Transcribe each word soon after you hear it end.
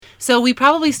So we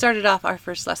probably started off our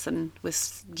first lesson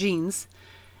with jeans,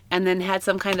 and then had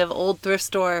some kind of old thrift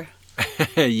store.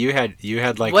 you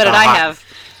had like what did I have?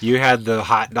 You had the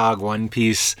hot dog one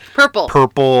piece purple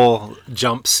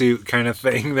jumpsuit kind of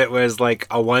thing that was like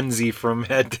a onesie from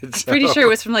head to toe. I'm pretty sure it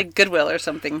was from like Goodwill or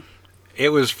something. It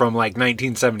was from like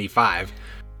 1975.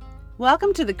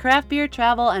 Welcome to the Craft Beer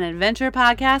Travel and Adventure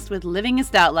Podcast with Living a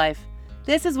Stout Life.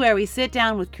 This is where we sit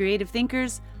down with creative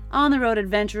thinkers, on-the-road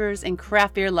adventurers, and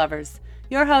craft beer lovers.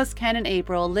 Your hosts, Ken and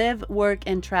April, live, work,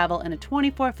 and travel in a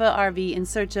 24-foot RV in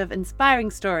search of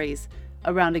inspiring stories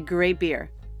around a great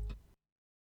beer.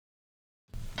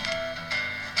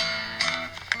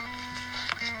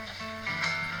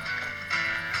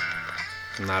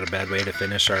 Not a bad way to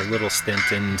finish our little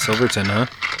stint in Silverton, huh?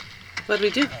 What'd we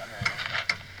do?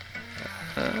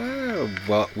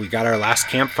 Well, we got our last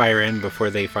campfire in before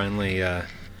they finally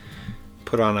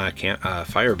put on a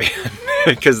fire ban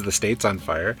because the state's on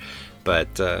fire.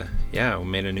 But yeah, we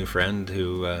made a new friend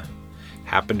who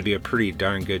happened to be a pretty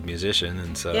darn good musician,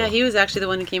 and so yeah, he was actually the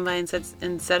one who came by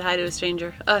and said hi to a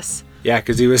stranger, us. Yeah,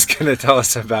 because he was gonna tell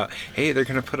us about, hey, they're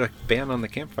gonna put a ban on the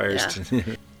campfires.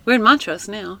 Yeah. We're in Montrose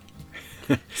now.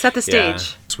 Set the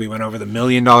stage. Yeah. So we went over the $1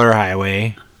 Million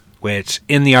Highway, which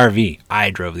in the RV, I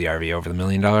drove the RV over the $1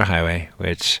 Million Highway,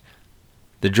 which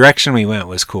the direction we went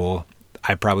was cool.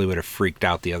 I probably would have freaked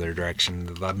out the other direction.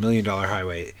 The $1 Million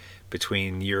Highway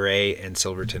between Ouray and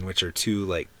Silverton, which are two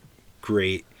like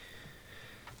great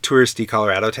touristy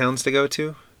Colorado towns to go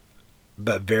to,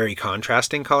 but very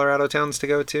contrasting Colorado towns to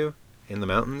go to in the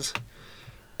mountains.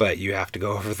 But you have to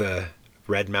go over the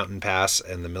Red Mountain Pass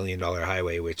and the $1 Million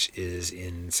Highway, which is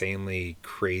insanely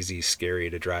crazy, scary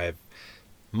to drive.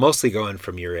 Mostly going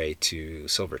from Ouray to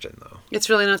Silverton, though. It's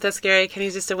really not that scary.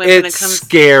 Kenny's just a wimp when it comes. It's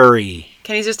scary.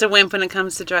 Kenny's just a wimp when it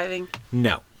comes to driving.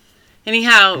 No.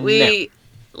 Anyhow, we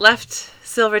left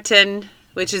Silverton,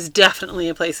 which is definitely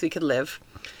a place we could live.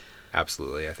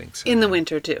 Absolutely, I think so. In the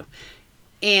winter, too.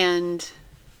 And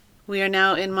we are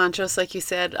now in Montrose, like you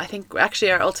said. I think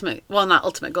actually our not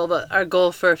ultimate goal, but our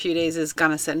goal for a few days is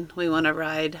Gunnison. We want to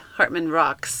ride Hartman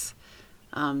Rocks.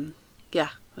 Yeah,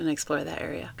 we're going to explore that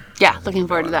area. Yeah, looking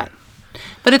forward to that.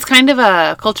 But it's kind of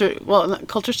a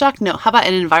culture shock? No, how about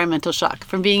an environmental shock?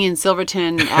 From being in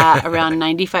Silverton at around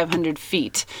 9,500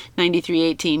 feet,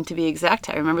 9318 to be exact.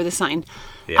 I remember the sign.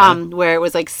 Yeah. Where it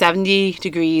was like 70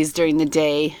 degrees during the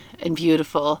day and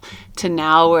beautiful, to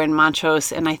now we're in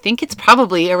Montrose, and I think it's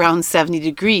probably around 70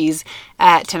 degrees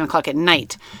at 10 o'clock at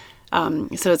night.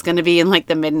 So it's going to be in like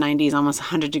the mid-90s, almost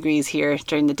 100 degrees here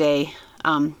during the day.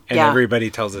 And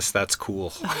everybody tells us that's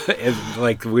cool.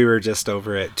 Like we were just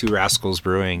over at Two Rascals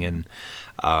Brewing, and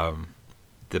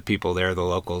the people there, the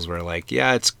locals, were like,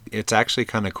 yeah, it's actually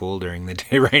kind of cool during the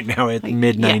day right now at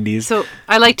mid-90s. Yeah. So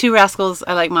I like Two Rascals,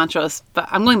 I like Montrose, but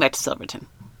I'm going back to Silverton.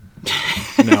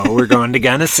 No, we're going to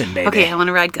Gunnison, baby. Okay, I want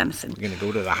to ride Gunnison. We're going to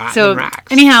go to the Hartman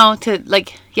Rocks. Anyhow,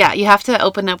 you have to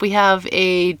open up. We have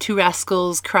a Two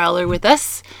Rascals Crowler with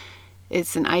us.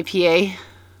 It's an IPA.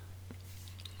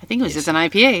 I think it was just an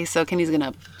IPA, so Kenny's going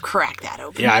to crack that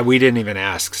open. Yeah, we didn't even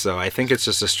ask, so I think it's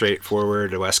just a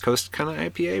straightforward West Coast kind of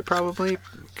IPA, probably.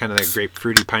 Kind of that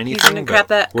grapefruity, piney thing,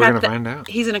 but we're going to find out.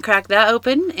 He's going to crack that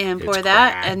open and pour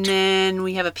that, and then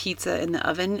we have a pizza in the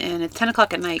oven, and it's 10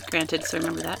 o'clock at night, granted, so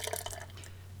remember that.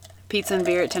 Pizza and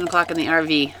beer at 10 o'clock in the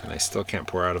RV. And I still can't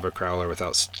pour out of a Crowler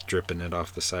without stripping it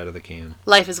off the side of the can.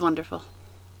 Life is wonderful.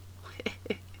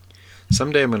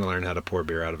 Someday I'm going to learn how to pour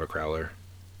beer out of a Crowler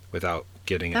without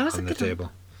getting it on the table.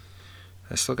 One.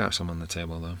 I still got some on the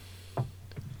table, though.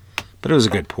 But it was a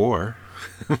good pour.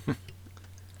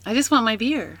 I just want my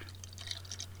beer.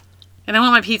 And I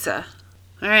want my pizza.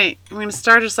 All right, we're going to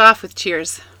start us off with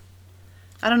cheers.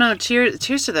 I don't know, cheers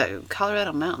to the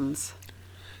Colorado mountains.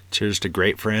 Cheers to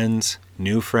great friends,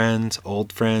 new friends,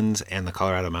 old friends, and the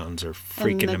Colorado mountains are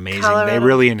freaking amazing. They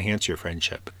really enhance your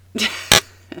friendship.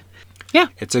 Yeah.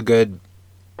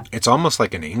 It's almost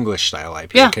like an English style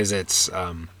IPA because it's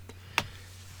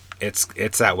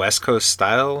that West Coast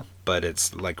style, but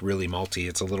it's like really malty.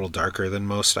 It's a little darker than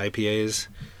most IPAs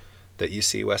that you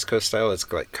see West Coast style.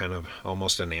 It's like kind of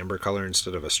almost an amber color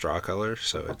instead of a straw color,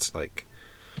 so it's like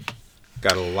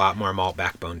got a lot more malt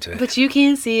backbone to it. But you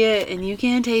can't see it and you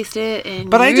can't taste it,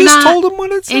 but I just told him what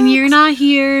it's. And you're not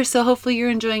here, so hopefully you're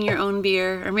enjoying your own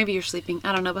beer, or maybe you're sleeping.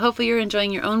 I don't know, but hopefully you're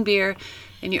enjoying your own beer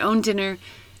and your own dinner,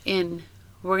 and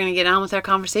we're gonna get on with our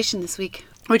conversation this week,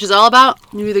 which is all about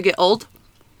you either get old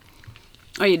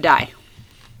or you die.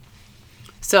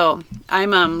 So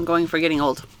I'm going for getting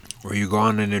old. Or you go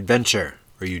on an adventure,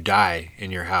 or you die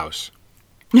in your house.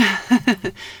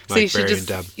 So you should just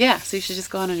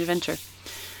go on an adventure.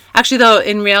 Actually, though,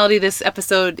 in reality, this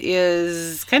episode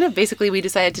is kind of basically we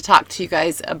decided to talk to you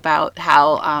guys about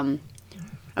how,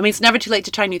 it's never too late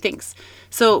to try new things.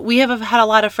 So we have had a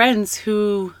lot of friends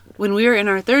who, when we were in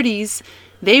our 30s,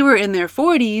 they were in their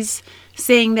 40s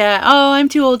saying that, oh, I'm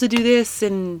too old to do this,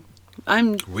 and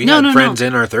We had friends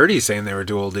in our 30s saying they were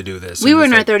too old to do this. We were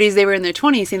in our 30s, they were in their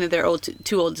 20s saying that they're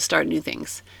too old to start new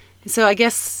things. So I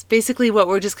guess basically what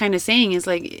we're just kind of saying is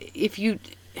like,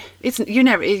 you're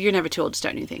never too old to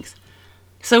start new things.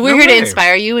 So we're here to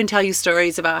inspire you and tell you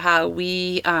stories about how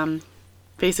we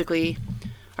basically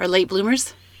are late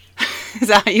bloomers. Is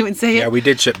that how you would say it? Yeah, we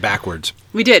did shit backwards.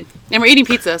 We did. And we're eating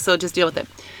pizza, so just deal with it.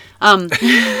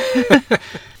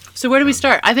 So where do we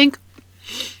start? I think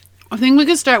we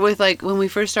could start with like when we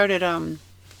first started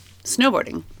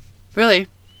snowboarding. Really.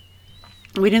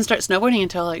 We didn't start snowboarding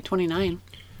until like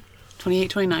 28,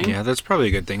 29. Yeah, that's probably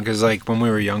a good thing because like when we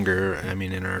were younger,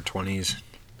 in our 20s,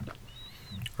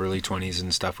 early 20s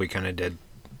and stuff, we kind of did,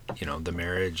 the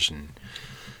marriage and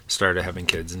started having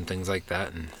kids and things like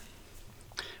that.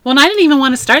 Well, and I didn't even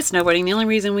want to start snowboarding. The only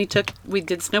reason we did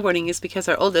snowboarding is because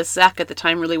our oldest, Zach, at the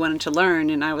time really wanted to learn.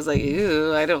 And I was like,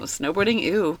 ew, snowboarding,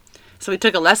 ew. So we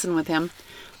took a lesson with him.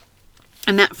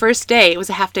 And that first day, it was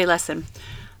a half-day lesson.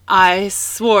 I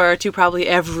swore to probably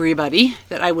everybody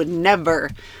that I would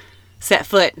never set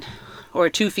foot or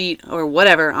 2 feet or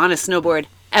whatever on a snowboard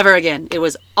ever again. It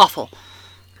was awful.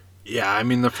 Yeah,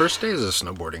 the first days of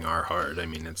snowboarding are hard.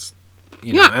 It's...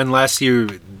 unless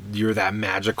you're that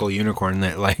magical unicorn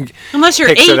that like unless you're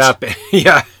picks 8. It up.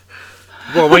 Yeah.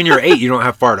 Well, when you're 8, you don't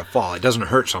have far to fall. It doesn't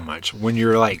hurt so much. When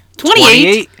you're like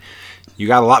 28, you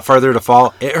got a lot farther to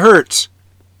fall. It hurts.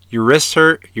 Your wrists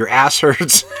hurt. Your ass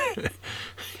hurts.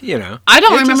 I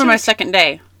don't remember my second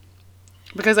day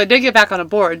because I did get back on a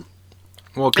board.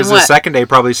 Well, because the second day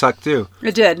probably sucked too.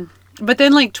 It did. But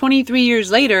then like 23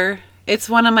 years later, it's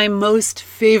one of my most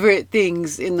favorite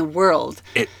things in the world.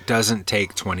 It doesn't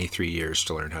take 23 years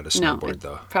to learn how to snowboard,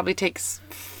 though. Probably takes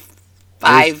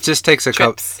 5. It just takes a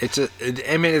couple. trips.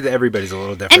 Everybody's a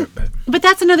little different, but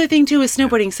that's another thing too with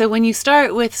snowboarding. So when you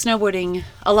start with snowboarding,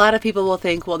 a lot of people will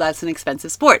think, well, that's an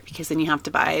expensive sport because then you have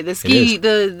to buy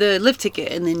the lift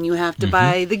ticket, and then you have to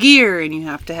buy the gear, and you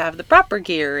have to have the proper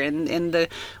gear and the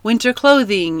winter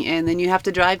clothing, and then you have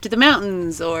to drive to the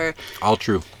mountains or. All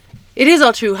true. It is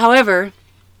all true. However,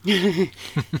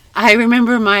 I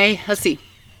remember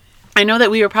I know that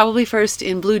we were probably first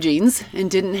in blue jeans and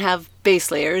didn't have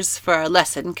base layers for our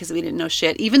lesson because we didn't know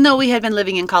shit. Even though we had been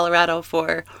living in Colorado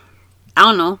for,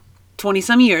 20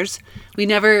 some years, we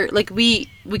never, we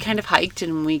kind of hiked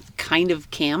and we kind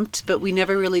of camped, but we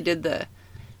never really did the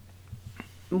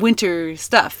winter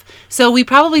stuff. So we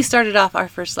probably started off our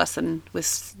first lesson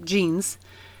with jeans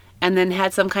and then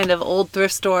had some kind of old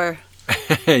thrift store.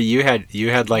 You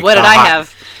had like what did I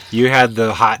have? You had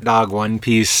the hot dog one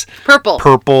piece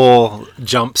purple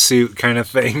jumpsuit kind of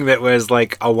thing that was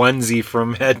like a onesie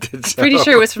from head to toe. Pretty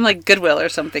sure it was from like Goodwill or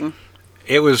something.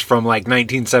 It was from like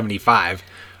 1975,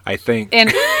 I think.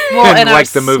 And like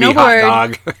the movie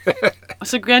Hot Dog.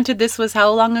 So granted, this was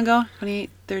how long ago? 28,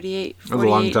 38, 48. It was a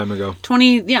long time ago.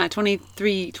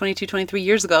 23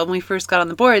 years ago when we first got on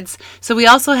the boards. So we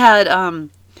also had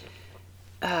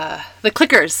the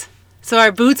clickers. So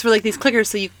our boots were like these clickers,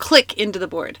 so you click into the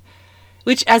board.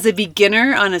 Which, as a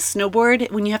beginner on a snowboard,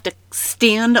 when you have to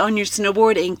stand on your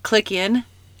snowboard and click in,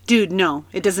 dude, no,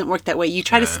 it doesn't work that way. You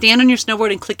try to stand on your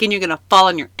snowboard and click in, you're going to fall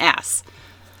on your ass.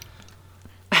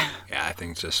 Yeah, I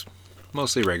think just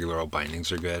mostly regular old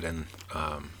bindings are good, and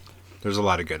there's a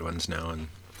lot of good ones now.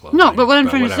 But what I'm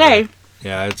trying to say...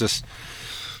 Yeah, it's just...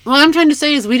 What I'm trying to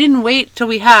say is we didn't wait till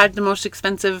we had the most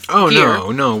expensive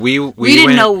gear. No. We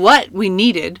didn't know what we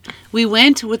needed. We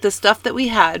went with the stuff that we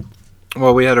had.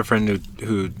 Well, we had a friend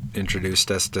who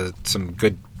introduced us to some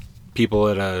good people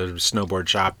at a snowboard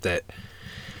shop that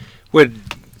would,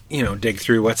 dig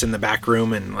through what's in the back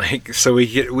room, and so we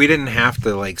didn't have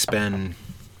to spend,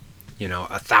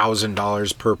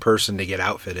 $1,000 per person to get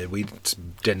outfitted. We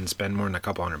didn't spend more than a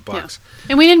couple $100. Yeah.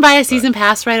 And we didn't buy a season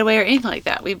pass right away or anything like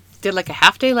that. We did like a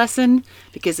half-day lesson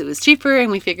because it was cheaper,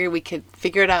 and we figured we could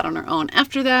figure it out on our own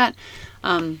after that.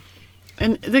 And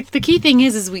the key thing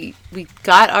is we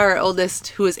got our oldest,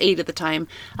 who was 8 at the time,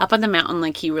 up on the mountain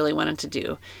like he really wanted to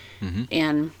do.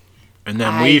 Mm-hmm. And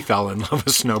then we fell in love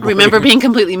with snowboarding. Remember being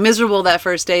completely miserable that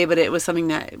first day, but it was something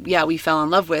that, we fell in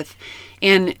love with.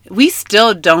 And we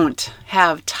still don't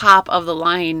have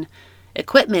top-of-the-line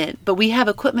equipment, but we have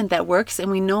equipment that works, and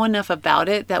we know enough about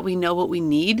it that we know what we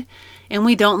need, and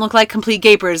we don't look like complete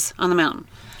gapers on the mountain.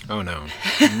 Oh, no.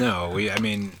 No,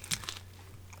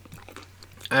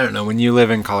 I don't know. When you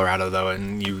live in Colorado, though,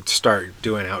 and you start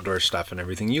doing outdoor stuff and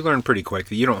everything, you learn pretty quick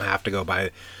that you don't have to go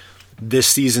buy this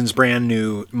season's brand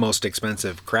new, most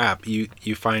expensive crap. You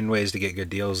find ways to get good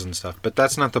deals and stuff. But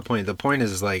that's not the point. The point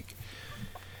is, like,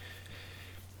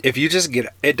 if you just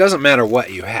get... It doesn't matter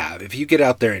what you have. If you get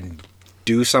out there and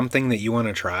do something that you want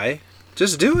to try,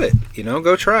 just do it. You know,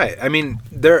 go try it. I mean,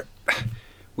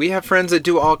 we have friends that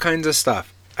do all kinds of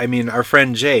stuff. I mean, our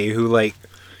friend Jay, who, like,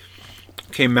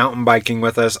 came mountain biking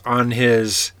with us on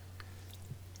his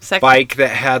bike that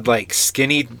had like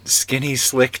skinny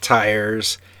slick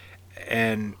tires,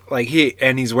 and like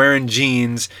he's wearing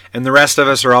jeans, and the rest of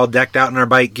us are all decked out in our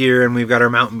bike gear, and we've got our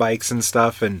mountain bikes and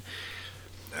stuff, and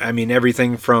I mean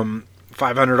everything from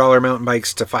 $500 mountain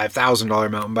bikes to $5,000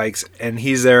 mountain bikes, and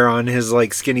he's there on his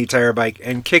like skinny tire bike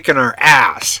and kicking our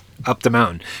ass up the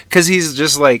mountain because he's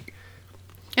just like,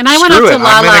 and I went up to La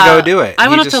La. I'm gonna go do it. I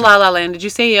went up to La La Land. Did you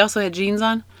say he also had jeans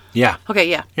on? Yeah. Okay,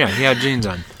 yeah. Yeah, he had jeans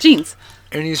on. Jeans.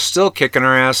 And he's still kicking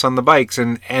our ass on the bikes,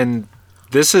 and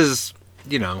this is,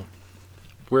 you know,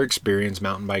 we're experienced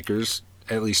mountain bikers,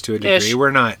 at least to a degree. Ish.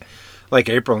 We're not, like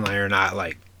April and I are not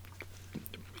like,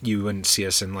 you wouldn't see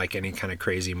us in like any kind of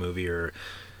crazy movie or,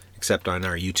 except on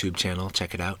our YouTube channel,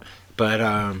 check it out. But,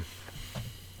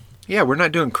 yeah, we're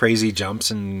not doing crazy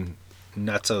jumps and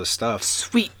nutso stuff.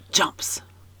 Sweet jumps.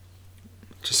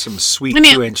 Just some sweet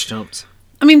 2-inch jumps.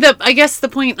 I mean, I guess the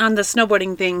point on the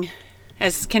snowboarding thing,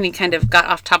 as Kenny kind of got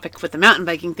off topic with the mountain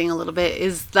biking thing a little bit,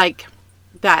 is like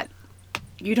that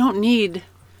you don't need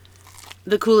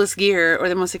the coolest gear or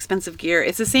the most expensive gear.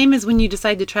 It's the same as when you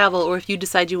decide to travel, or if you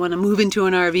decide you want to move into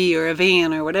an RV or a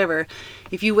van or whatever.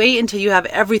 If you wait until you have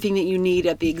everything that you need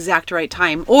at the exact right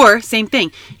time, or same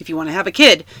thing, if you want to have a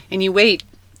kid and you wait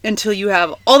until you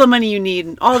have all the money you need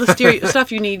and all the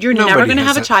stuff you need, you're never going to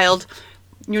have a child.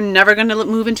 You're never going to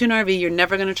move into an RV. You're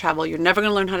never going to travel. You're never going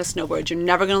to learn how to snowboard. You're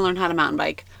never going to learn how to mountain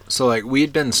bike. So, like,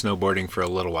 we'd been snowboarding for a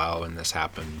little while when this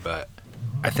happened, but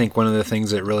I think one of the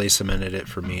things that really cemented it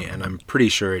for me, and I'm pretty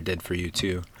sure it did for you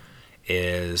too,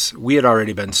 is we had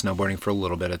already been snowboarding for a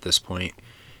little bit at this point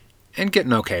and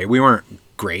getting okay. We weren't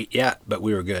great yet, but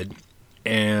we were good.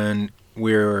 And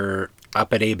we were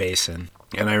up at A-Basin.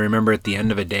 And I remember at the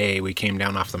end of a day, we came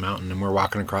down off the mountain and we're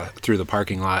walking across through the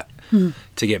parking lot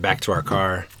to get back to our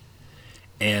car.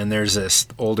 And there's this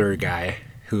older guy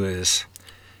who is,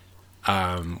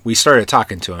 we started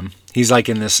talking to him. He's like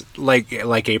in this, like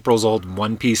April's old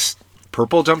one-piece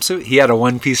purple jumpsuit. He had a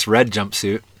one-piece red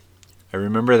jumpsuit. I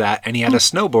remember that. And he had a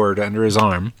snowboard under his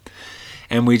arm.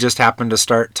 And we just happened to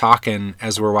start talking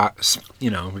as we're,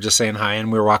 we're just saying hi,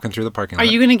 and we were walking through the parking lot. Are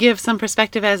you going to give some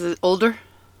perspective as older?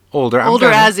 Older.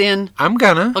 As in? I'm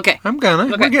gonna. Okay. I'm gonna.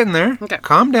 Okay. We're getting there. Okay.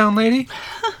 Calm down, lady.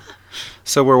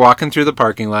 So we're walking through the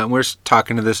parking lot, and we're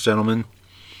talking to this gentleman.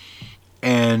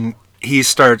 And he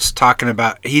starts talking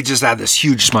about... He just had this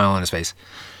huge smile on his face.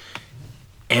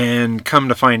 And come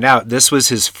to find out, this was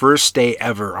his first day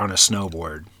ever on a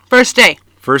snowboard. First day.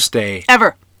 First day.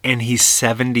 Ever. And he's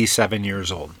 77 years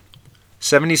old.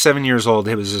 77 years old.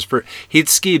 It was his first... He'd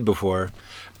skied before...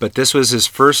 But this was his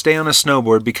first day on a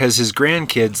snowboard because his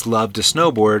grandkids loved to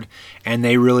snowboard and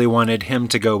they really wanted him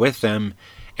to go with them.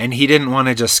 And he didn't want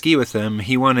to just ski with them.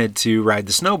 He wanted to ride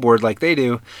the snowboard like they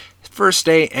do. First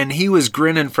day, and he was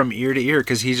grinning from ear to ear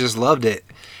because he just loved it.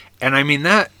 And I mean,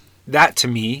 that to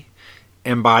me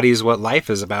embodies what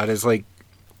life is about. Is like,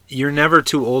 you're never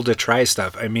too old to try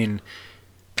stuff. I mean,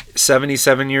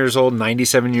 77 years old,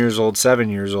 97 years old, 7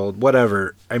 years old,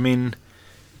 whatever. I mean...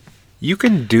 You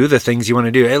can do the things you want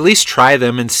to do. At least try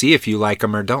them and see if you like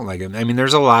them or don't like them. I mean,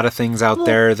 there's a lot of things out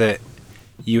there that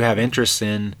you have interest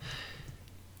in,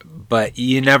 but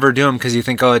you never do them because you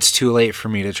think, oh, it's too late for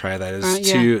me to try that.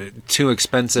 It's too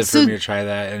expensive for me to try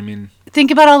that. I mean... Think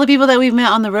about all the people that we've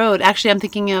met on the road. Actually, I'm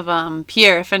thinking of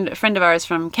Pierre, a friend of ours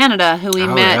from Canada, who we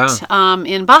met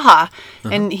in Baja.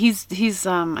 And he's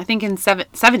I think in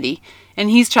 70. And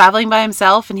he's traveling by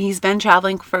himself, and he's been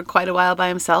traveling for quite a while by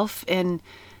himself, and...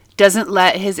 doesn't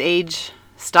let his age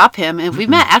stop him. And we've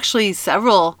met actually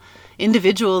several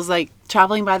individuals like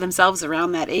traveling by themselves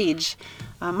around that age.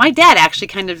 My dad actually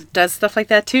kind of does stuff like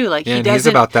that too. Like he's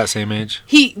about that same age.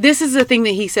 This is the thing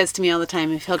that he says to me all the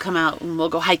time. If he'll come out and we'll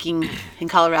go hiking in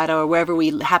Colorado or wherever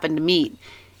we happen to meet,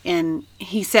 and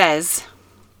he says,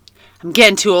 "I'm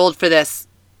getting too old for this.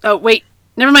 Oh wait,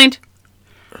 never mind.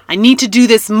 I need to do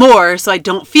this more so I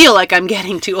don't feel like I'm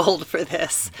getting too old for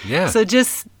this." Yeah. So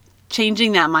just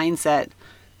changing that mindset,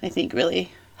 I think,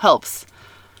 really helps.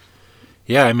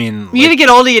 Yeah, I mean... You either get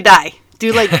old or you die.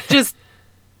 Do, like, just...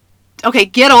 Okay,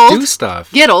 get old. Do stuff.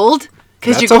 Get old.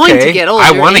 Because That's you're going okay. to get old.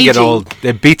 I You're want to get aging. old.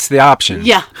 It beats the option.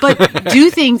 Yeah, but do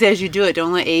things as you do it.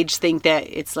 Don't let age think that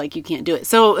it's like you can't do it.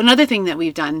 So another thing that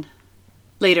we've done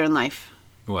later in life.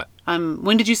 What?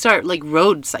 When did you start like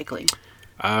road cycling?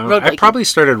 Road I biking. probably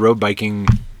started road biking.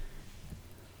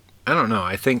 I don't know.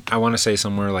 I want to say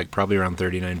somewhere like probably around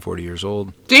 39, 40 years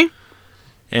old. Do you?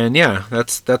 And yeah,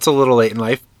 that's a little late in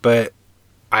life, but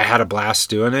I had a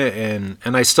blast doing it,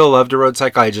 and I still love to road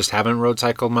cycle. I just haven't road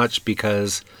cycled much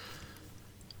because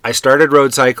I started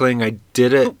road cycling. I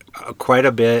did it quite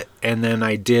a bit, and then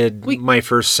I did my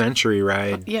first Century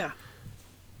ride. Yeah.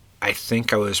 I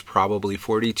think I was probably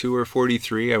 42 or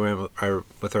 43. I went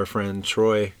with our friend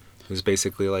Troy, who's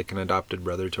basically like an adopted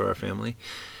brother to our family.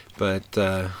 But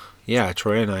yeah,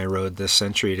 Troy and I rode this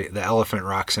Century, the Elephant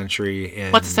Rock Century.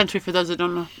 What's a Century for those that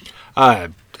don't know?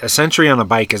 A Century on a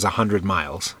bike is 100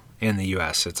 miles. In the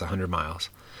U.S., it's 100 miles.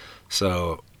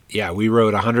 So, yeah, we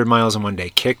rode 100 miles in one day,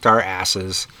 kicked our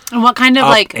asses. And what kind of up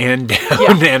like and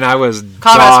down, and I was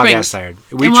Colorado dog-ass Springs. tired.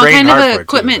 We and what trained kind hard of for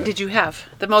equipment it did you have?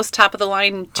 The most top of the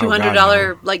line $200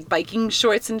 no. like biking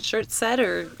shorts and shirt set,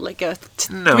 or like a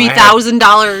No, I had-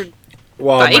 $3,000?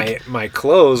 Well, bike? my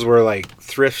clothes were like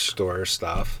thrift store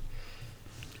stuff,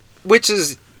 which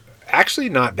is actually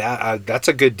not bad. That's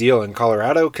a good deal in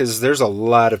Colorado because there's a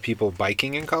lot of people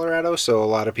biking in Colorado. So a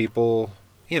lot of people,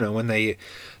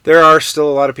 there are still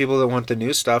a lot of people that want the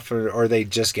new stuff, or they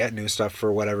just get new stuff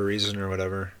for whatever reason or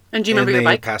whatever. And do you remember your they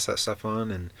bike? pass that stuff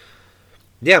on, and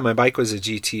yeah, my bike was a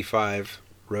GT5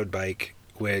 road bike,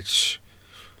 which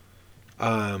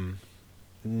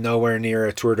nowhere near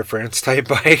a Tour de France type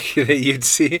bike that you'd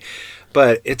see,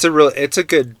 but it's a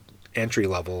good entry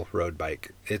level road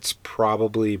bike. It's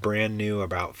probably brand new,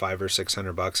 about $500 or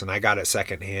 $600, and I got it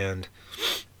secondhand.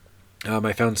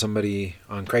 I found somebody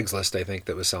on Craigslist, I think,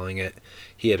 that was selling it.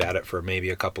 He had it for maybe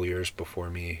a couple years before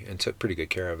me and took pretty good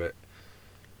care of it.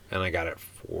 And I got it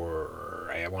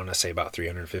for, I want to say, about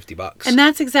 $350. And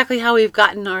that's exactly how we've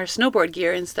gotten our snowboard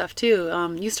gear and stuff too.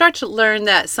 You start to learn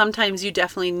that sometimes you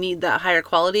definitely need that higher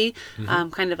quality,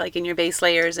 kind of like in your base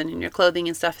layers and in your clothing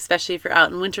and stuff, especially if you're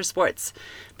out in winter sports.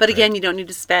 But again, you don't need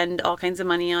to spend all kinds of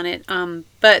money on it.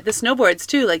 But the snowboards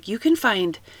too, like you can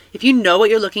find, if you know what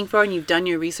you're looking for and you've done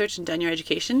your research and done your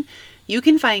education, you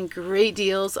can find great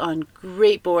deals on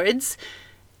great boards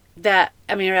that,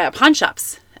 are at pawn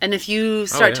shops. And if you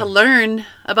start to learn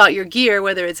about your gear,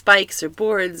 whether it's bikes or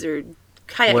boards or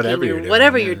kayaking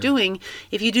whatever you're doing,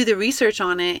 if you do the research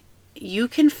on it, you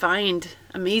can find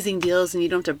amazing deals and you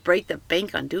don't have to break the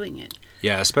bank on doing it.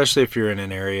 Yeah, especially if you're in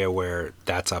an area where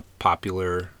that's a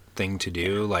popular thing to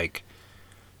do. Like,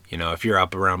 if you're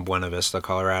up around Buena Vista,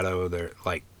 Colorado, they're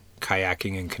like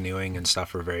kayaking and canoeing and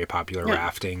stuff are very popular,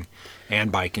 rafting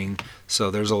and biking. So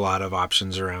there's a lot of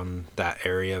options around that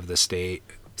area of the state.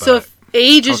 So if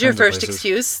age is all your kinds of first places.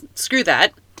 excuse, screw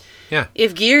that. Yeah.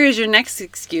 If gear is your next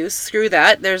excuse, screw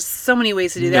that. There's so many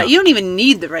ways to do that. You don't even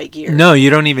need the right gear. No, you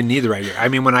don't even need the right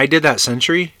gear. When I did that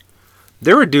Century,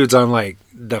 there were dudes on like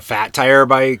the fat tire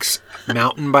bikes,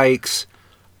 mountain bikes,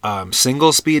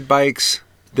 single speed bikes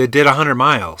that did 100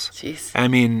 miles.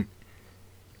 Jeez.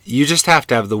 You just have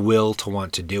to have the will to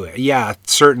want to do it. Yeah,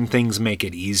 certain things make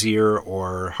it easier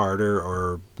or harder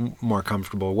or more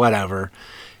comfortable, whatever.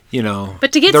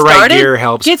 But to get the started, right gear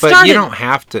helps, get but started. you don't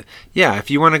have to. Yeah,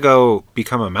 if you want to go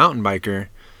become a mountain biker,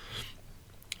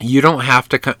 you don't have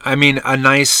to. A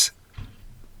nice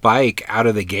bike out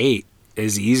of the gate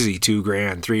is easy,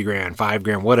 $2,000, $3,000,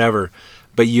 $5,000, whatever.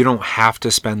 But you don't have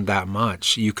to spend that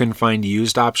much. You can find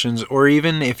used options, or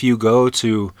even if you go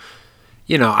to,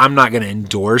 I'm not going to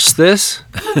endorse this,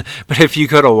 but if you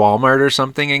go to Walmart or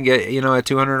something and get, a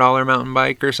 $200 mountain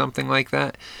bike or something like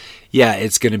that, yeah,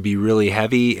 it's going to be really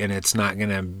heavy and it's not going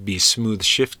to be smooth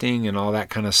shifting and all that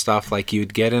kind of stuff like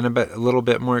you'd get in a little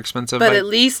bit more expensive But bike. at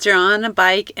least you're on a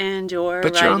bike and you're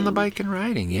riding. You're on the bike and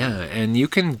riding, yeah. And you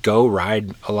can go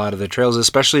ride a lot of the trails,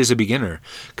 especially as a beginner.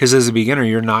 Because as a beginner,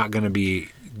 you're not going to be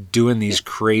doing these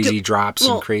crazy drops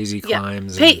and crazy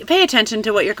climbs. Pay attention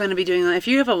to what you're going to be doing. If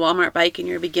you have a Walmart bike and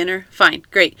you're a beginner, fine,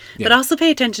 great. Yeah. But also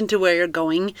pay attention to where you're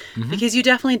going, because you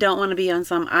definitely don't want to be on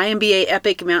some IMBA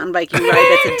epic mountain biking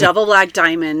ride that's a double black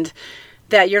diamond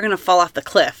that you're going to fall off the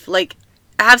cliff. Like,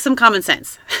 have some common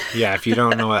sense. Yeah, if you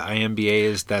don't know what IMBA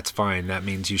is, that's fine. That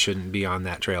means you shouldn't be on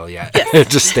that trail yet. Yes.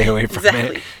 Just stay away from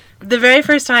it. The very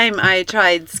first time I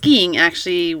tried skiing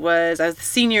actually was, I was a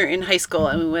senior in high school,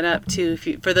 and we went up to,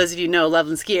 for those of you who know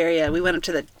Loveland Ski Area, we went up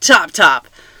to the top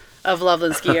of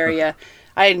Loveland Ski Area.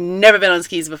 I had never been on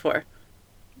skis before.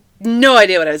 No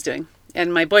idea what I was doing.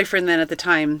 And my boyfriend then at the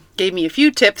time gave me a few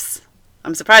tips.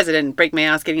 I'm surprised I didn't break my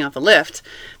ass getting off the lift,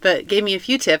 but gave me a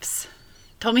few tips,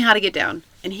 told me how to get down.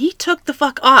 and he took the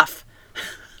fuck off.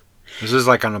 This is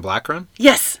like on a black run?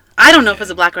 Yes. I don't know if it's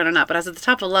a black run or not, but I was at the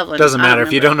top of Loveland. Doesn't matter.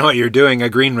 If you don't know what you're doing, a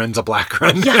green run's a black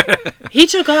run. Yeah. He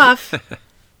took off,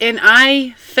 and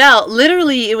I fell.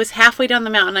 Literally, it was halfway down the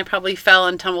mountain. I probably fell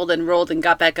and tumbled and rolled and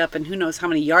got back up, and who knows how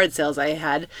many yard sales I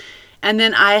had. And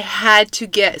then I had to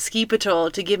get Ski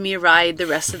Patrol to give me a ride the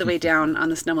rest of the way down on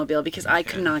the snowmobile because I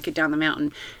could not get down the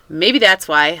mountain. Maybe that's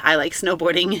why I like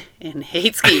snowboarding and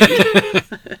hate skiing.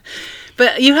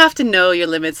 But you have to know your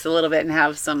limits a little bit and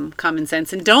have some common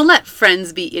sense. And don't let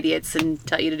friends be idiots and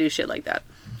tell you to do shit like that.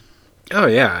 Oh,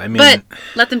 yeah. I mean... But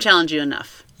let them challenge you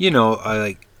enough. You know,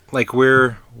 like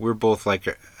we're both like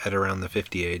at around the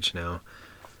 50 age now.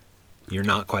 You're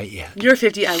not quite yet. You're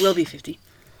 50. I will be 50.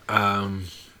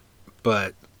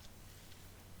 But,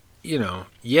 you know,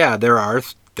 yeah, there are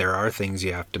things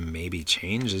you have to maybe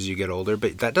change as you get older,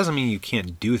 but that doesn't mean you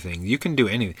can't do things. You can do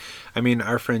anything. I mean,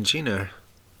 our friend Gina,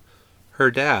 her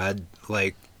dad,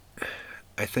 like,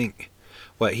 I think,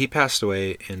 he passed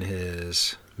away in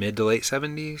his mid to late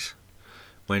 70s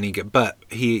when but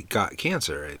he got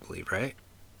cancer, I believe, right?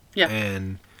 Yeah.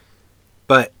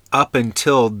 But up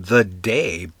until the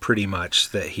day, pretty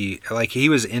much, that he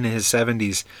was in his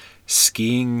 70s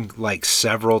skiing like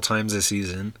several times a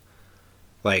season,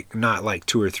 like not like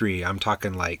 2 or 3, I'm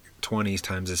talking like 20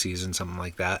 times a season, something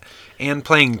like that, and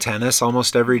playing tennis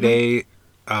almost every day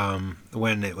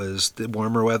when it was the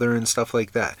warmer weather and stuff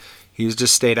like that. He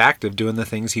just stayed active doing the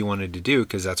things he wanted to do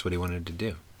because that's what he wanted to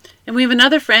do. And we have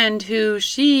another friend who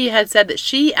she had said that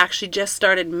she actually just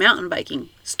started mountain biking.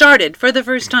 Started for the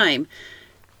first time.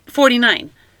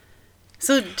 49.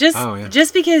 So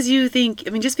just because you think,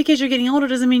 just because you're getting older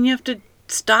doesn't mean you have to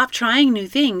stop trying new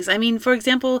things. I mean, for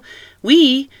example,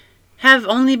 we have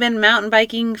only been mountain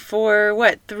biking for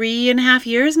 3.5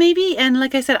 years maybe? And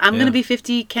like I said, I'm going to be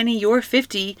 50. Kenny, you're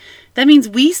 50. That means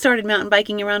we started mountain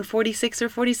biking around 46 or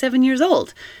 47 years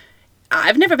old.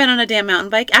 I've never been on a damn mountain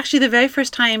bike. Actually, the very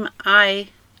first time I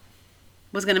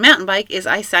was going to mountain bike is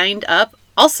I signed up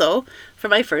also for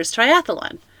my first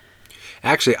triathlon.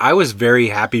 Actually, I was very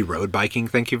happy road biking,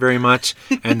 thank you very much.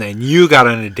 And then you got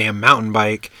on a damn mountain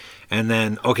bike. And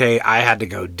then, okay, I had to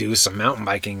go do some mountain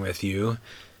biking with you.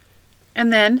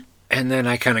 And then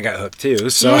I kind of got hooked too.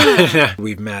 So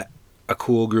we've met a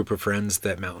cool group of friends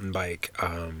that mountain bike.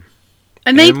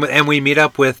 And we meet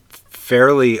up with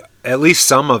at least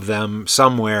some of them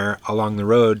somewhere along the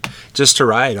road just to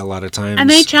ride a lot of times. And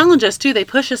they challenge us too. They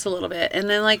push us a little bit. And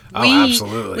then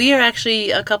absolutely. We are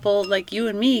actually a couple, like you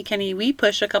and me, Kenny, we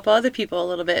push a couple other people a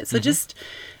little bit. So just,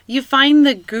 you find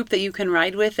the group that you can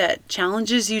ride with that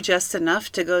challenges you just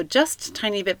enough to go just a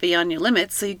tiny bit beyond your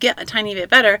limits. So you get a tiny bit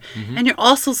better and you're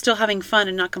also still having fun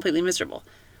and not completely miserable.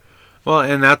 Well,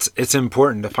 and it's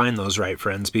important to find those right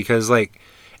friends because like,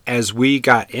 as we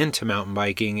got into mountain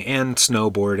biking and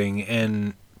snowboarding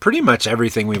and pretty much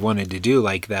everything we wanted to do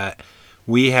like that,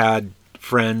 we had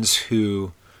friends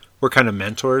who were kind of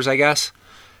mentors, I guess,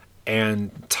 and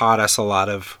taught us a lot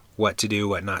of what to do,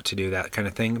 what not to do, that kind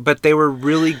of thing. But they were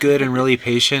really good and really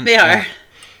patient. They are.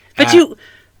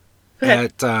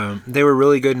 They were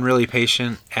really good and really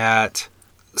patient at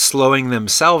slowing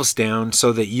themselves down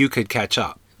so that you could catch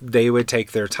up. They would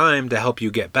take their time to help you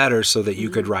get better so that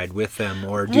you could ride with them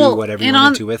or do whatever you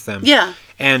wanted to with them. Yeah.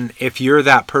 And if you're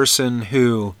that person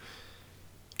who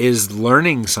is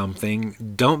learning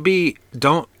something, don't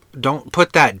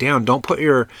put that down.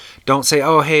 Don't say,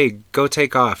 "Oh, hey, go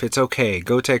take off. It's okay.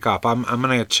 Go take off. I'm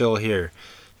going to chill here."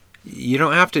 You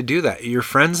don't have to do that. Your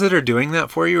friends that are doing that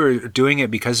for you are doing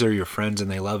it because they're your friends and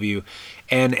they love you.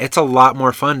 And it's a lot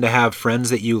more fun to have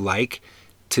friends that you like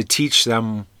to teach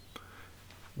them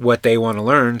what they want to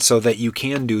learn so that you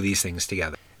can do these things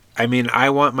together. I mean, I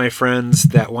want my friends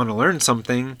that want to learn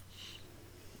something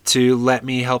to let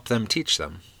me help them teach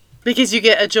them. Because you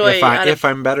get a joy if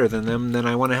I'm better than them, then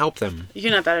I want to help them.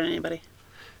 You're not better than anybody.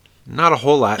 Not a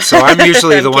whole lot. So I'm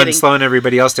usually the one slowing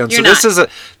everybody else down. You're so not.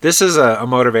 This is a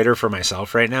motivator for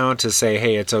myself right now to say,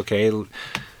 hey, it's okay. You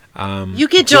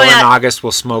get joy Jill in August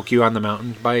will smoke you on the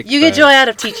mountain bike. You get joy out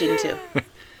of teaching too.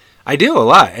 I do a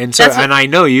lot, and and I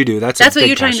know you do. That's what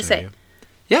you're trying to say.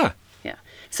 Yeah. Yeah.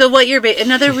 So what you're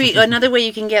another way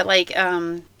you can get like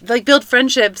build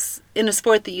friendships in a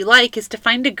sport that you like is to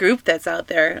find a group that's out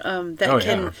there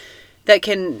that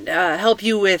can help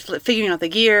you with figuring out the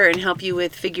gear and help you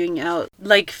with figuring out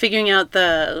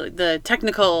the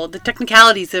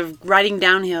technicalities of riding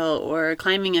downhill or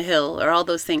climbing a hill or all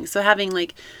those things. So having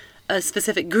like a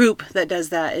specific group that does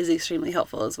that is extremely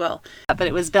helpful as well. But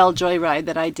it was Belle Joyride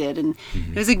that I did, and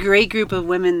it was a great group of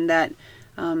women that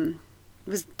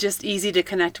was just easy to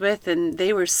connect with, and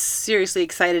they were seriously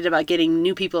excited about getting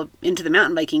new people into the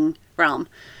mountain biking realm.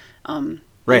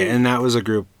 Right, and that was a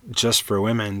group just for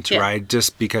women to ride,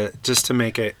 just to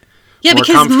make it more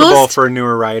because comfortable for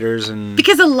newer riders, and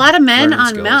because a lot of men on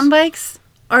skills. mountain bikes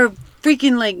are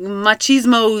freaking like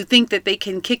machismo who think that they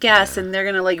can kick ass and they're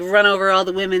gonna like run over all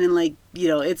the women, and like, you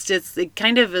know, it's just, it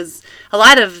kind of is. A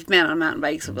lot of men on mountain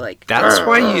bikes will be like, that's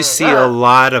why you see a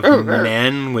lot of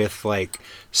men with like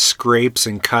scrapes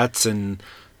and cuts and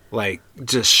like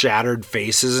just shattered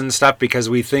faces and stuff, because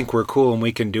we think we're cool and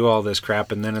we can do all this crap,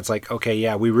 and then it's like, okay,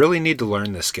 yeah, we really need to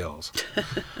learn the skills.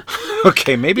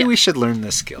 Okay, maybe we should learn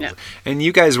the skills. Yeah. And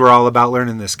you guys were all about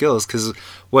learning the skills, because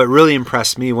what really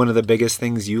impressed me, one of the biggest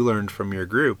things you learned from your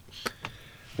group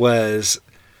was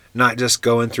not just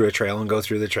going through a trail and go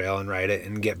through the trail and ride it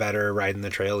and get better riding the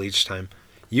trail each time.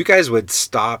 You guys would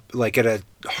stop like at a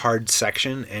hard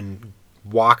section and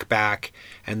walk back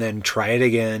and then try it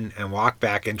again and walk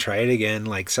back and try it again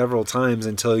like several times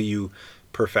until you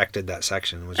perfected that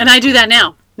section. And I do that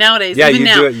nowadays. Yeah, even you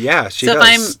now. do it. Yeah, she does. So if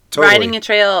I'm totally riding a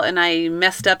trail and I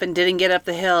messed up and didn't get up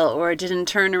the hill or didn't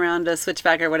turn around a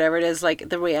switchback or whatever it is, like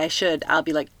the way I should, I'll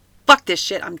be like, fuck this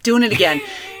shit, I'm doing it again.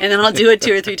 And then I'll do it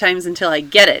 2 or 3 times until I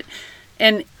get it.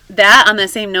 And that, on the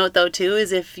same note though too,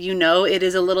 is if you know it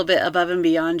is a little bit above and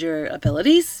beyond your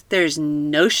abilities, there's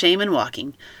no shame in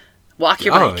walking. Walk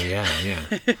your bike. Oh,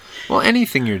 yeah. Well,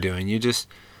 anything you're doing, you just...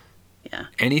 Yeah.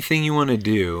 Anything you want to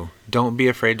do, don't be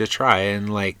afraid to try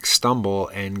and like stumble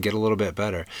and get a little bit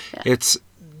better. Yeah. It's...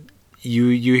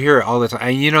 You hear it all the time.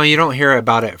 And, you know, you don't hear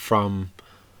about it from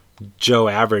Joe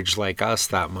Average like us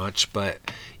that much, but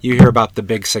you hear about the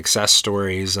big success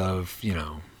stories of, you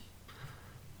know,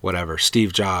 whatever,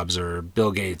 Steve Jobs or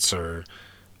Bill Gates or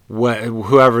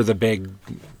whoever the big...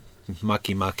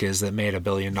 mucky muck is that made $1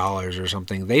 billion or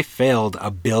something. They failed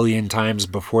 1 billion times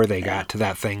before they got to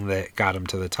that thing that got them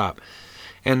to the top.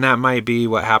 And that might be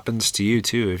what happens to you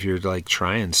too if you're like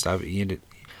trying stuff.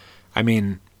 I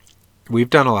mean, we've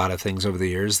done a lot of things over the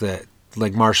years that,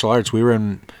 like martial arts, we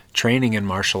were training in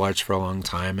martial arts for a long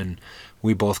time, and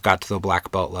we both got to the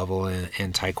black belt level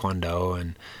in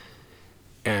Taekwondo,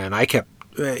 and I kept,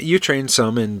 you trained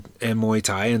some in Muay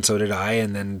Thai, and so did I,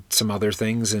 and then some other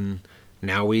things, and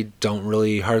now we don't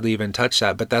really hardly even touch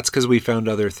that, but that's because we found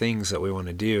other things that we want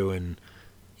to do, and,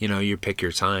 you know, you pick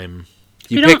your time.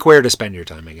 You pick where to spend your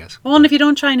time, I guess. Well, and if you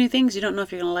don't try new things, you don't know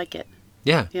if you're going to like it.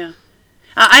 Yeah. Yeah.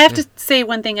 I have to say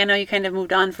one thing. I know you kind of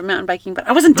moved on from mountain biking, but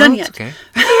I wasn't done yet. Okay.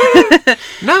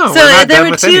 No, so we're not there done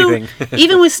were with two, anything.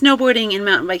 even with snowboarding and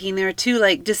mountain biking, there are two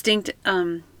like distinct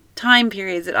time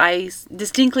periods that I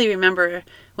distinctly remember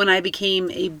when I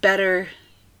became a better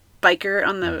biker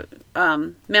on the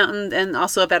mountain and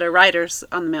also a better rider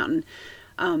on the mountain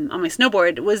on my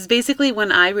snowboard. Was basically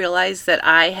when I realized that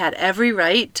I had every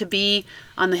right to be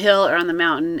on the hill or on the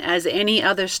mountain as any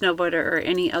other snowboarder or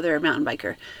any other mountain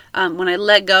biker. When I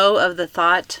let go of the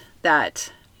thought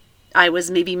that I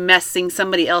was maybe messing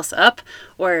somebody else up,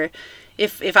 or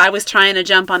if I was trying to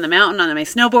jump on the mountain on my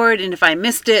snowboard and if I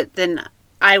missed it, then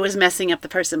I was messing up the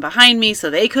person behind me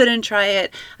so they couldn't try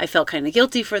it. I felt kind of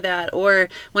guilty for that. Or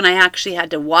when I actually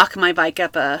had to walk my bike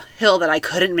up a hill that I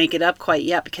couldn't make it up quite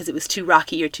yet because it was too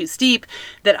rocky or too steep,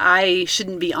 that I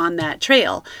shouldn't be on that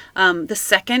trail. The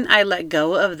second I let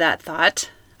go of that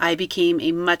thought, I became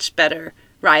a much better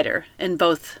rider in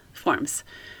both forms.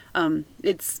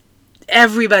 It's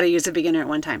everybody is a beginner at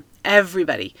one time.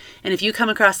 Everybody. And if you come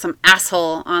across some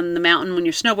asshole on the mountain when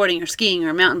you're snowboarding or skiing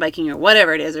or mountain biking or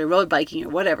whatever it is, or road biking or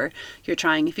whatever you're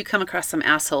trying, if you come across some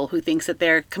asshole who thinks that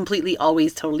they're completely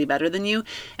always totally better than you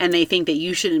and they think that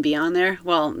you shouldn't be on there,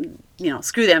 well, you know,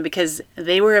 screw them, because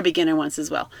they were a beginner once as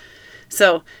well.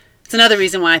 So it's another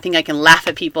reason why I think I can laugh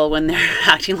at people when they're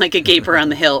acting like a gaper on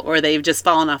the hill, or they've just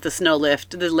fallen off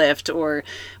the lift or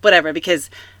whatever,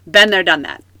 because been there, done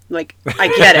that. Like, I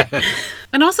get it.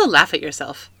 And also laugh at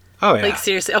yourself. Oh, yeah. Like,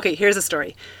 seriously. Okay, here's a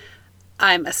story.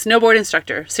 I'm a snowboard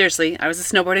instructor. Seriously, I was a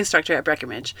snowboard instructor at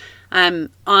Breckenridge.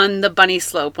 I'm on the bunny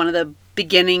slope, one of the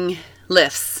beginning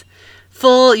lifts.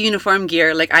 Full uniform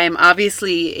gear. Like, I am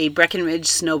obviously a Breckenridge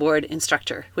snowboard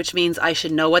instructor, which means I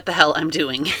should know what the hell I'm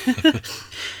doing.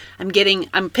 I'm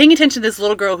paying attention to this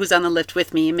little girl who's on the lift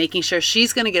with me and making sure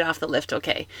she's going to get off the lift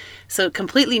okay. So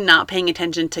completely not paying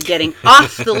attention to getting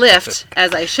off the lift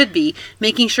as I should be,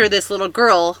 making sure this little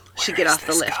girl should get off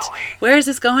the lift. Where is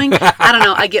this going? I don't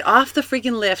know. I get off the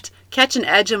freaking lift, catch an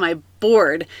edge of my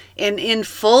board, and in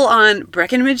full-on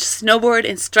Breckenridge snowboard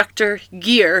instructor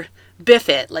gear, biff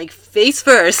it, like face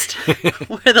first,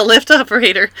 where the lift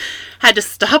operator had to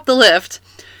stop the lift,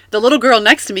 The little girl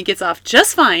next to me gets off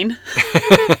just fine.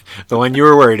 The one you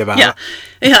were worried about. Yeah.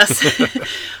 Yes.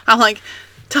 I'm like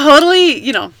totally,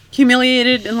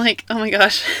 humiliated and like, oh my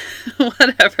gosh,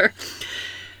 whatever.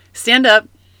 Stand up,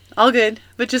 all good,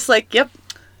 but just like, yep,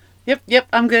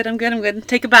 I'm good.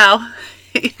 Take a bow.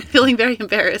 Feeling very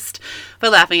embarrassed,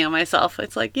 but laughing at myself.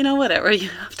 It's like, whatever. You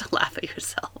have to laugh at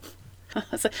yourself.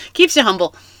 So, keeps you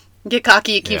humble. Get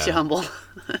cocky, it keeps you humble.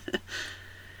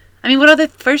 I mean, what are the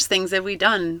first things that we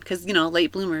done? Because,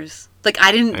 late bloomers. Like,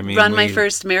 I didn't run my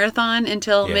first marathon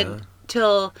until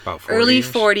early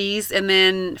 40s, and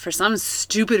then for some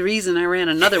stupid reason, I ran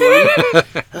another one.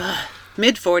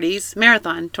 Mid 40s,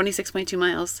 marathon, 26.2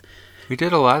 miles. We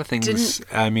did a lot of things.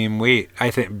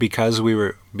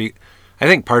 I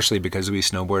think partially because we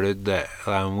snowboarded, that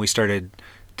we started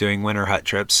doing winter hut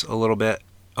trips a little bit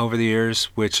over the years,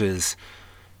 which is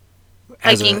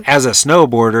as a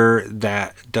snowboarder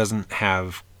that doesn't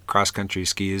have cross-country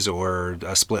skis or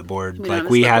a split board.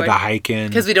 We had to hike in.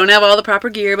 Because we don't have all the proper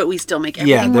gear, but we still make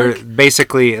everything work. They're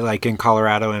basically, like in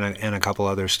Colorado and a couple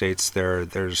other states,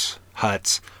 there's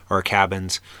huts or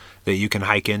cabins that you can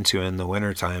hike into in the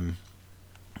wintertime.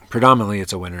 Predominantly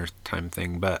it's a wintertime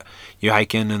thing, but you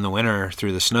hike in the winter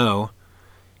through the snow.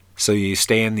 So you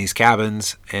stay in these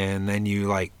cabins, and then you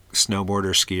like snowboard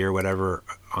or ski or whatever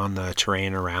on the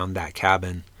terrain around that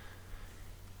cabin.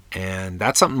 And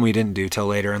that's something we didn't do till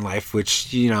later in life,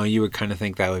 which, you would kind of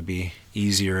think that would be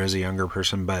easier as a younger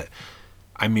person. But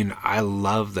I mean, I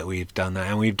love that we've done that,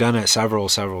 and we've done it several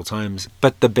times.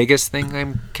 But the biggest thing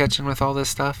I'm catching with all this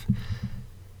stuff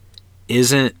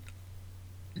isn't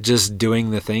just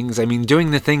doing the things. I mean,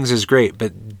 doing the things is great,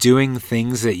 but doing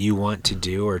things that you want to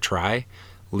do or try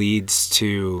leads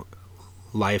to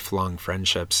lifelong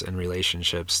friendships and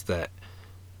relationships that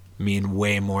mean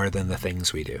way more than the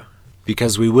things we do.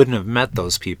 Because we wouldn't have met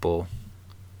those people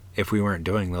if we weren't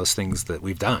doing those things that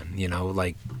we've done,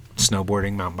 like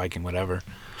snowboarding, mountain biking, whatever.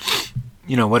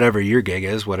 Whatever your gig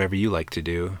is, whatever you like to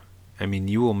do. I mean,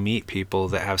 you will meet people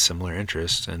that have similar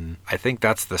interests, and I think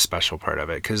that's the special part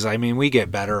of it. Because, we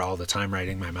get better all the time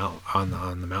riding on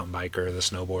the mountain bike or the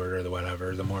snowboard or the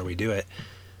whatever, the more we do it.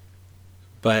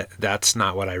 But that's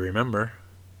not what I remember.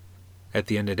 At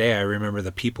the end of the day, I remember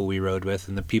the people we rode with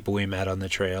and the people we met on the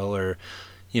trail, or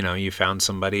you found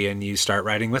somebody and you start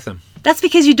riding with them. That's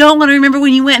because you don't want to remember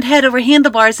when you went head over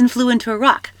handlebars and flew into a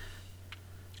rock.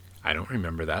 I don't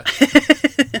remember that.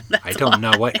 I don't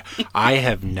know what. I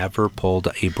have never pulled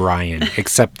a Brian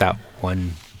except that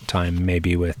one time,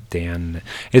 maybe with Dan.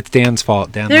 It's Dan's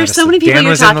fault. There are so many people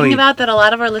you're talking about that a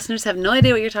lot of our listeners have no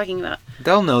idea what you're talking about.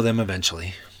 They'll know them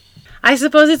eventually. I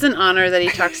suppose it's an honor that he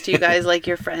talks to you guys like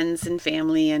your friends and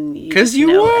family, and because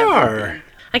you are. Everything.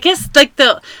 I guess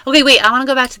okay, wait, I want to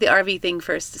go back to the RV thing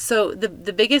first. So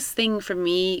the biggest thing for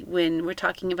me when we're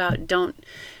talking about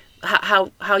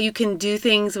how you can do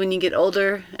things when you get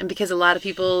older, and because a lot of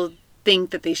people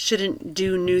think that they shouldn't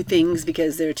do new things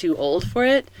because they're too old for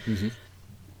it.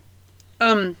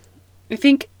 Mm-hmm. I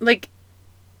think like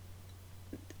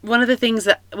one of the things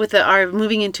that with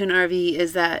moving into an RV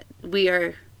is that we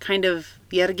are kind of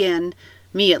yet again,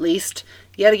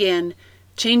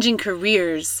 changing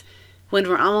careers when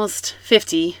we're almost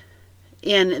 50,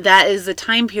 and that is the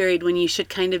time period when you should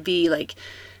kind of be like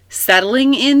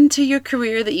settling into your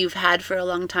career that you've had for a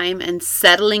long time and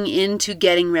settling into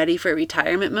getting ready for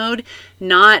retirement mode,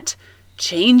 not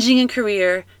changing a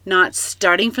career, not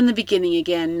starting from the beginning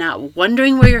again, not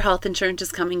wondering where your health insurance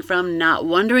is coming from, not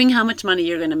wondering how much money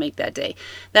you're going to make that day.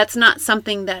 That's not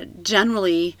something that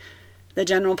generally the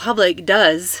general public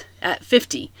does at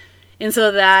 50. And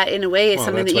so that, in a way, is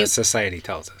something that that's what society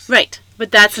tells us. Right.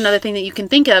 But that's another thing that you can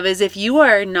think of is if you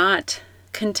are not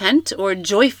content or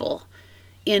joyful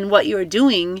in what you're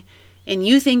doing, and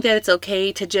you think that it's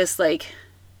okay to just,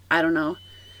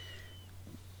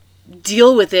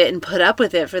 deal with it and put up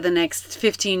with it for the next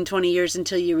 15, 20 years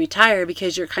until you retire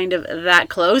because you're kind of that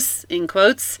close, in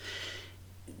quotes,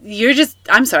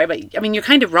 I'm sorry, but, you're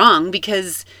kind of wrong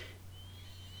because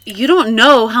you don't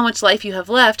know how much life you have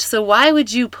left, so why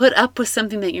would you put up with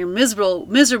something that you're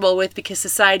miserable with because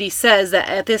society says that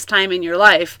at this time in your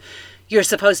life you're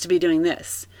supposed to be doing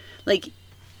this?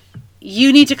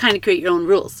 You need to kind of create your own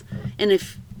rules. And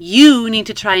if you need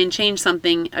to try and change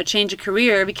something or change a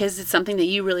career because it's something that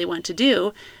you really want to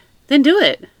do, then do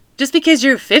it. Just because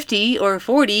you're 50 or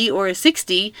 40 or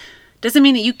 60 doesn't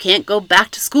mean that you can't go back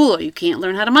to school, or you can't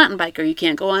learn how to mountain bike, or you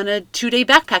can't go on a 2-day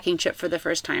backpacking trip for the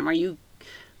first time, or you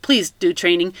please do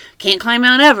training, can't climb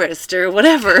Mount Everest or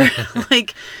whatever.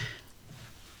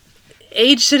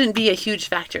 age shouldn't be a huge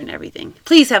factor in everything.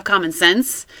 Please have common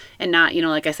sense and not,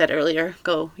 like I said earlier,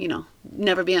 go,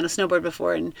 never be on a snowboard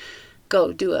before and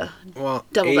go do a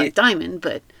double black diamond.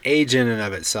 But age in and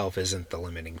of itself isn't the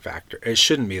limiting factor. It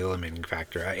shouldn't be the limiting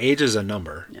factor. Age is a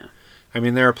number. Yeah. I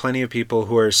mean, there are plenty of people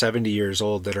who are 70 years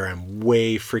old that are in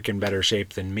way freaking better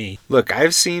shape than me. Look,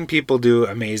 I've seen people do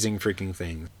amazing freaking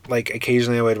things. Like,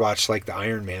 occasionally I would watch, like, the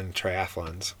Ironman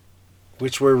triathlons,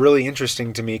 which were really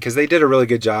interesting to me because they did a really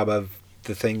good job of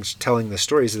the things, telling the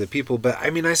stories of the people. But, I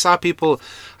mean, I saw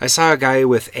a guy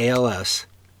with ALS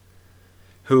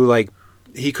who, like,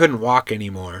 he couldn't walk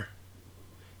anymore.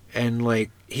 And, like,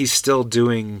 he's still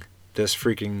doing this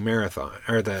freaking marathon,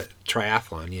 or the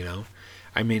triathlon,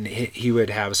 I mean, he would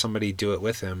have somebody do it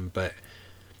with him, but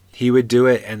he would do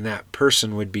it and that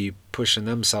person would be pushing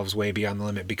themselves way beyond the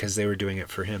limit because they were doing it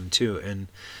for him too. And,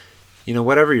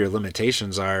 whatever your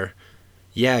limitations are,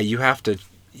 yeah, you have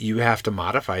to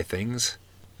modify things.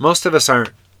 Most of us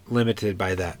aren't limited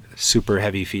by that super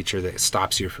heavy feature that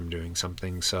stops you from doing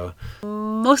something. So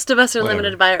most of us are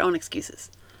limited by our own excuses.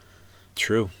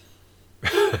 True.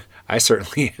 I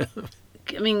certainly am.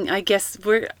 I mean, I guess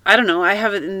I don't know, I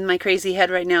have it in my crazy head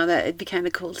right now that it'd be kind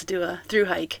of cool to do a through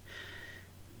hike.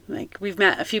 Like, we've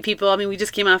met a few people. I mean, we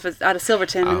just came out of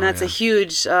Silverton, and that's a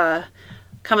huge,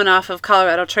 coming off of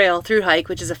Colorado Trail through hike,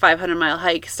 which is a 500-mile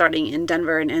hike starting in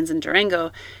Denver and ends in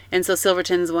Durango. And so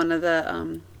Silverton's one of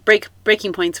the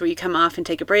breaking points where you come off and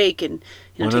take a break and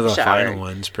one take of a the shower. final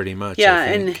ones, pretty much. Yeah,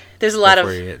 and there's a lot of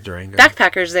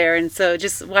backpackers there, and so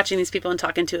just watching these people and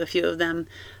talking to a few of them,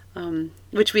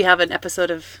 which we have an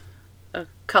episode of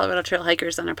Colorado Trail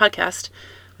Hikers on our podcast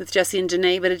with Jesse and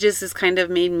Janae, but it just has kind of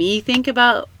made me think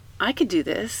about, I could do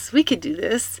this, we could do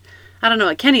this. I don't know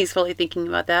what Kenny's fully thinking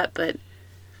about that, but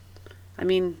I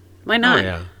mean, why not? Oh,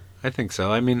 yeah, I think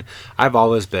so. I mean, I've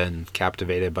always been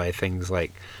captivated by things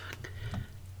like...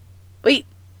 Wait,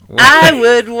 I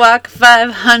would walk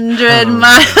 500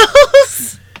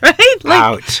 miles, right? Like,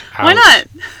 ouch. Why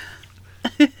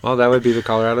not? Well, that would be the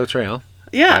Colorado Trail.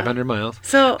 Yeah. 500 miles.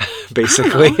 So,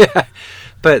 basically.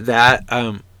 But that,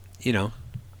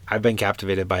 I've been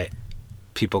captivated by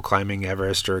people climbing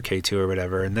Everest or K2 or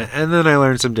whatever. And then I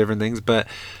learned some different things. But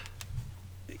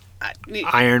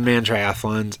Ironman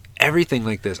triathlons, everything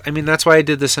like this. I mean, that's why I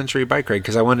did the Century Bike Ride,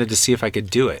 because I wanted to see if I could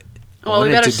do it. Well, we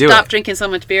better stop drinking so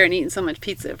much beer and eating so much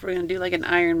pizza if we're going to do like an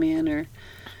Ironman or...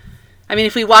 I mean,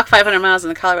 if we walk 500 miles on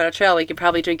the Colorado Trail, we could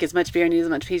probably drink as much beer and eat as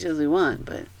much pizza as we want,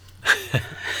 but...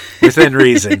 Within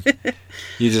reason.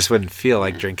 You just wouldn't feel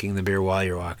like drinking the beer while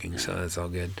you're walking, so that's all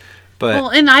good. But well,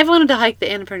 and I've wanted to hike the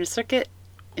Annapurna Circuit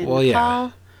in Nepal.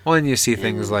 Yeah. Well, and you see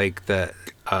things like the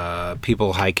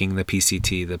people hiking the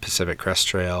PCT, the Pacific Crest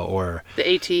Trail, or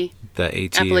the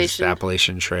AT,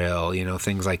 Appalachian Trail,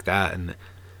 things like that. And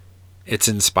it's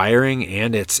inspiring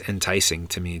and it's enticing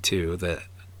to me, too, that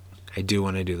I do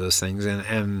want to do those things.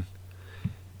 And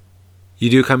you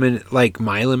do come in, like,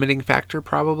 my limiting factor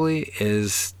probably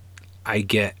is I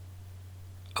get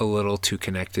a little too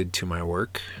connected to my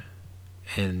work,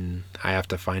 and I have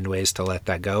to find ways to let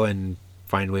that go and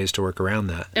find ways to work around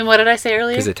that. And what did I say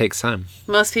earlier? Because it takes time.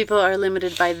 Most people are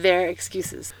limited by their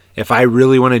excuses. If I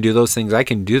really want to do those things, I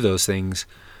can do those things.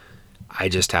 I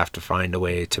just have to find a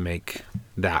way to make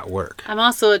that work. I'm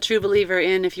also a true believer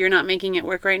in, if you're not making it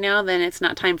work right now, then it's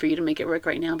not time for you to make it work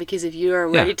right now. Because if you are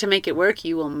ready to make it work,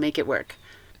 you will make it work.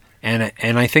 And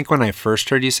I think when I first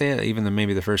heard you say it, even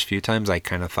maybe the first few times, I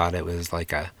kind of thought it was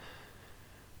like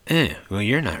well,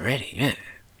 you're not ready.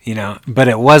 But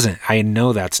it wasn't. I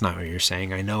know that's not what you're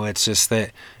saying. I know it's just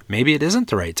that maybe it isn't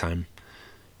the right time.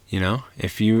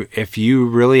 If you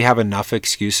really have enough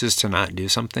excuses to not do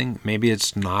something, maybe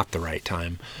it's not the right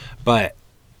time. But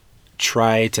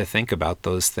try to think about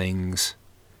those things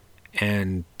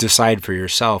and decide for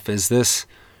yourself, is this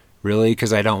really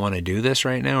because I don't want to do this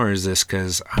right now, or is this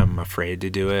because I'm afraid to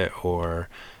do it, or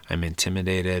I'm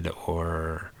intimidated,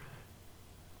 or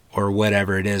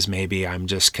whatever it is. Maybe I'm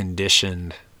just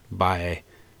conditioned by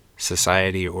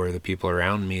society or the people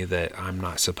around me that I'm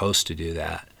not supposed to do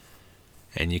that.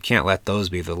 And you can't let those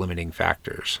be the limiting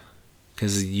factors.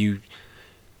 Because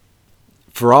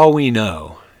for all we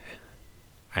know,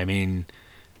 I mean,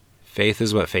 faith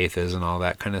is what faith is and all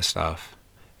that kind of stuff.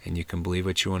 And you can believe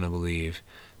what you want to believe.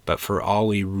 But for all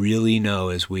we really know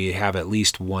is we have at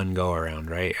least one go around,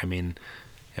 right? I mean,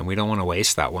 and we don't want to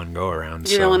waste that one go around.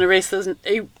 You don't want to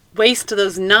waste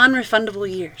those non-refundable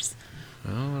years.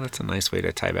 Oh, that's a nice way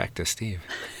to tie back to Steve.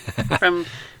 From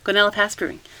Guanella Pass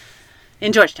Brewing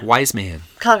in Georgetown. Wise man.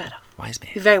 Colorado. Wise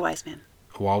man. Very wise man.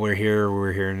 While we're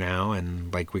here now,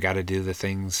 and like we got to do the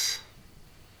things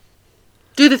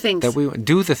Do the things. that we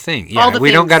do the thing. Yeah, All the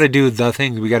we don't things. got to do the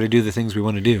things. We got to do the things we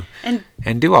want to do,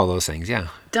 and do all those things. Yeah.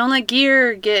 Don't let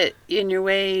gear get in your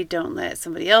way. Don't let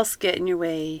somebody else get in your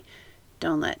way.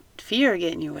 Don't let fear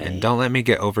get in your way. And don't let me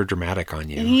get over dramatic on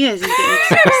you. And he is. He's getting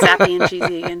super sappy and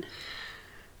cheesy again.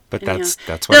 But And,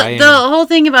 that's what I am. The whole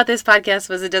thing about this podcast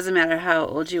was it doesn't matter how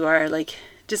old you are. Like,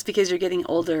 just because you're getting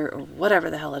older or whatever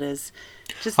the hell it is.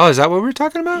 Just, Oh, is that what we're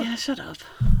talking about? yeah, shut up.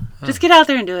 Just get out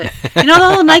there and do it. You know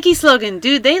the whole Nike slogan?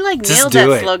 Dude, they like Just nailed do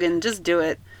that it. slogan. Just do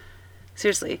it.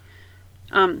 Seriously.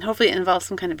 Hopefully it involves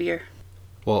some kind of beer.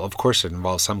 Well, of course it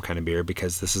involves some kind of beer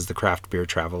because this is the Craft Beer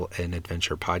Travel and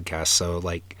Adventure podcast. So,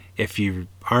 like, if you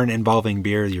aren't involving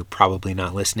beer, you're probably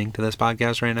not listening to this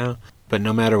podcast right now. But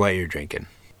no matter what you're drinking,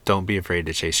 don't be afraid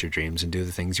to chase your dreams and do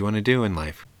the things you want to do in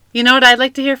life. You know what I'd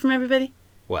like to hear from everybody?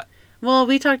 What? Well,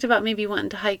 we talked about maybe wanting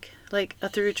to hike, like, a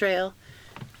through trail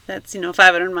that's,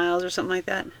 500 miles or something like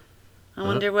that. I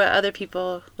wonder what other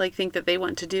people, like, think that they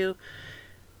want to do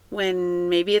when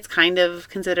maybe it's kind of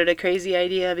considered a crazy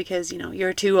idea because,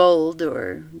 you're too old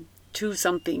or too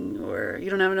something or you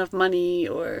don't have enough money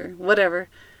or whatever.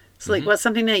 So, like, what's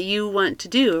something that you want to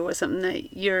do or what's something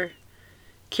that you're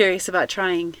curious about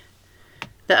trying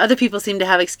that other people seem to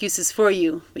have excuses for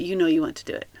you, but you know you want to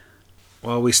do it?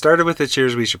 Well, we started with the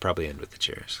cheers. We should probably end with the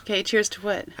cheers. Okay, cheers to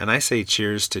what? And I say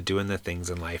cheers to doing the things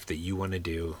in life that you want to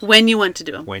do When you want to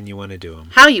do them. when you want to do them,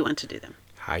 How you want to do them.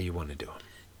 how you want to do them.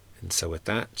 And so with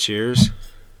that, cheers.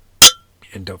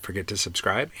 And don't forget to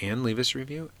subscribe and leave us a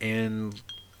review. And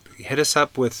hit us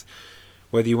up with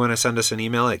whether you want to send us an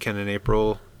email at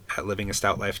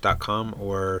kenandapril@livingastoutlife.com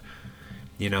or,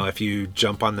 if you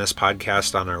jump on this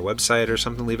podcast on our website or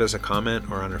something, leave us a comment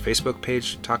or on our Facebook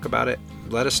page, talk about it.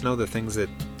 Let us know the things that,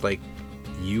 like,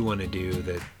 you want to do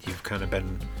that you've kind of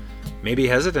been maybe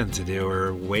hesitant to do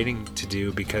or waiting to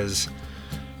do because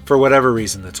for whatever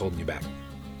reason that's holding you back.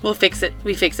 We'll fix it.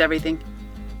 We fix everything.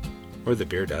 Or the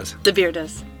beer does. The beer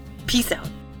does. Peace out.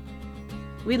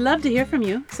 We'd love to hear from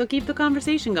you, so keep the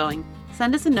conversation going.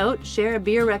 Send us a note, share a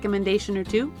beer recommendation or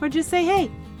two, or just say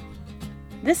hey.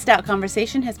 This Stout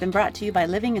Conversation has been brought to you by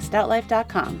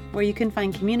livingastoutlife.com, where you can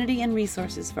find community and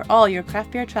resources for all your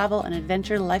craft beer travel and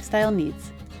adventure lifestyle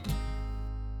needs.